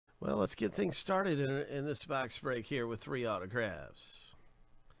Well, let's get things started in this box break here with 3 autographs.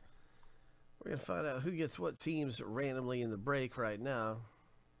 We're going to find out who gets what teams randomly in the break right now.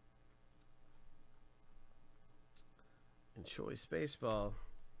 In Choice Baseball,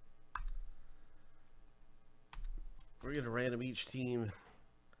 we're going to random each team.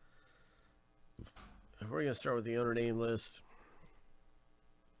 We're going to start with the owner name list.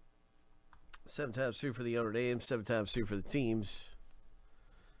 7 times 2 for the owner name, 7 times 2 for the teams.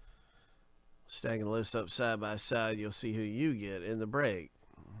 Stacking the list up side by side, you'll see who you get in the break.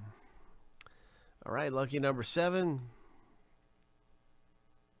 All right, lucky number 7.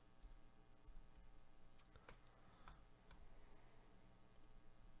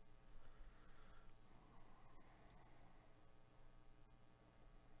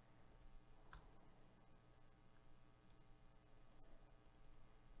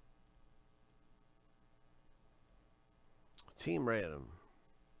 Team random.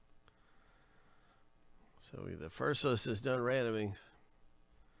 So the first list is done randoming.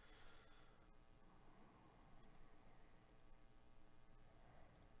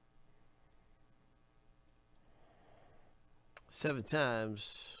 Seven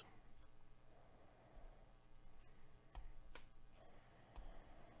times.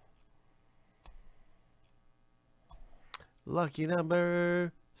 Lucky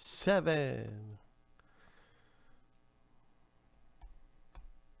number 7.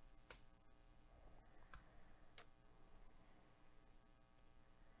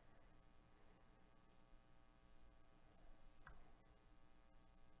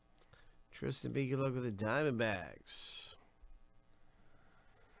 Tristan B, good luck with the Diamondbacks.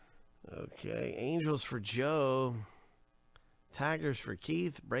 Okay, Angels for Joe. Tigers for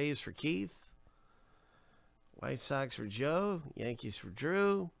Keith. Braves for Keith. White Sox for Joe. Yankees for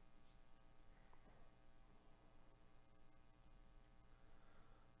Drew.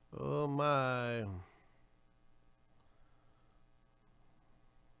 Oh my.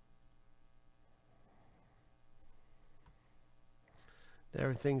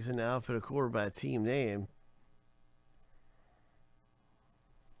 Everything's in alphabetical order by team name.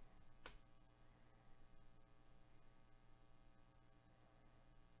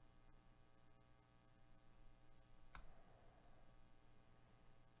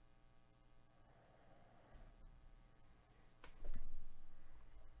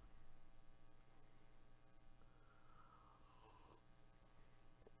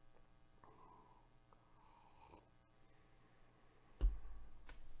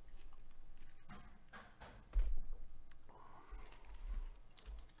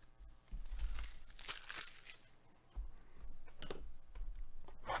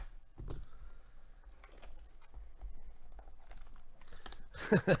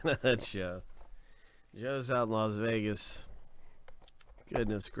 That Joe. Joe's out in Las Vegas.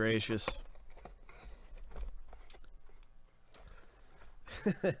 Goodness gracious.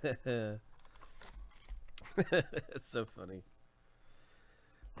 It's so funny.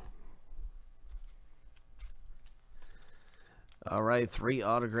 All right, 3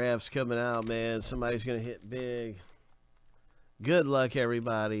 autographs coming out, man. Somebody's going to hit big. Good luck,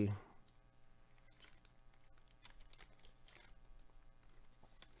 everybody.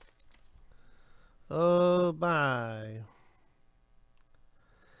 Oh, my.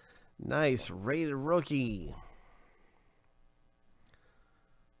 Nice. Rated rookie.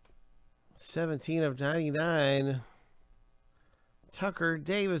 17 of 99. Tucker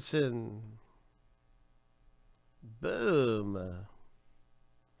Davidson. Boom.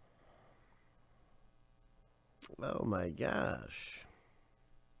 Oh, my gosh.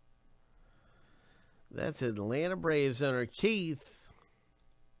 That's Atlanta Braves owner Keith.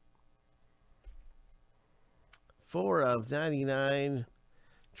 4 of 99.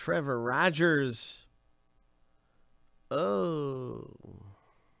 Trevor Rogers. Oh.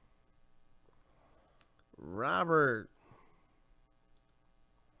 Robert.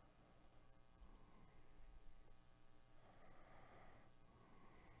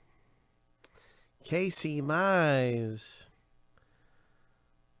 Casey Mize.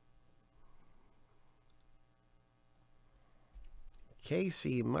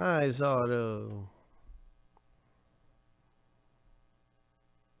 Casey Mize auto.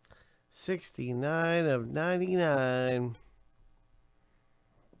 69 of 99.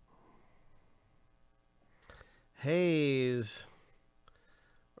 Hayes,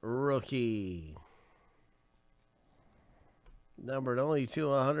 rookie. Numbered only to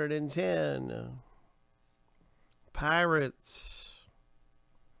 110. Pirates.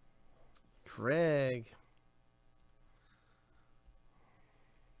 Craig.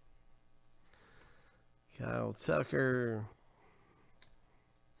 Kyle Tucker.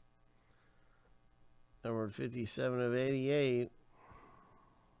 Number 57 of 88.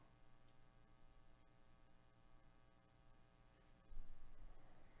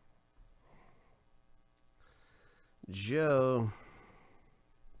 Joe.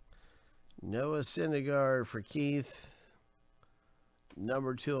 Noah Syndergaard for Keith.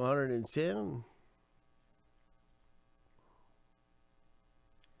 Number 210.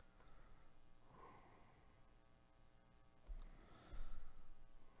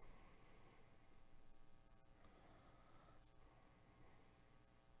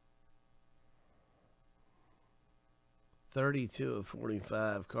 $32 of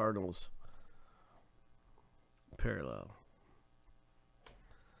 45 Cardinals parallel.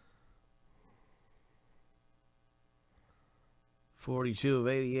 $42 of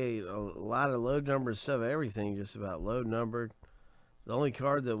 88. A lot of low numbered stuff. Everything just about low numbered. The only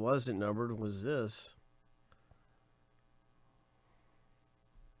card that wasn't numbered was this.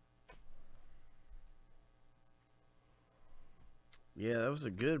 Yeah, that was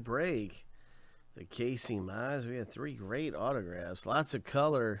a good break. The Casey Mize. We had 3 great autographs. Lots of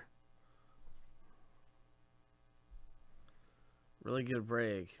color. Really good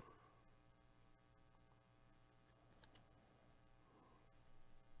break.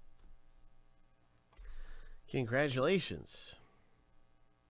 Congratulations.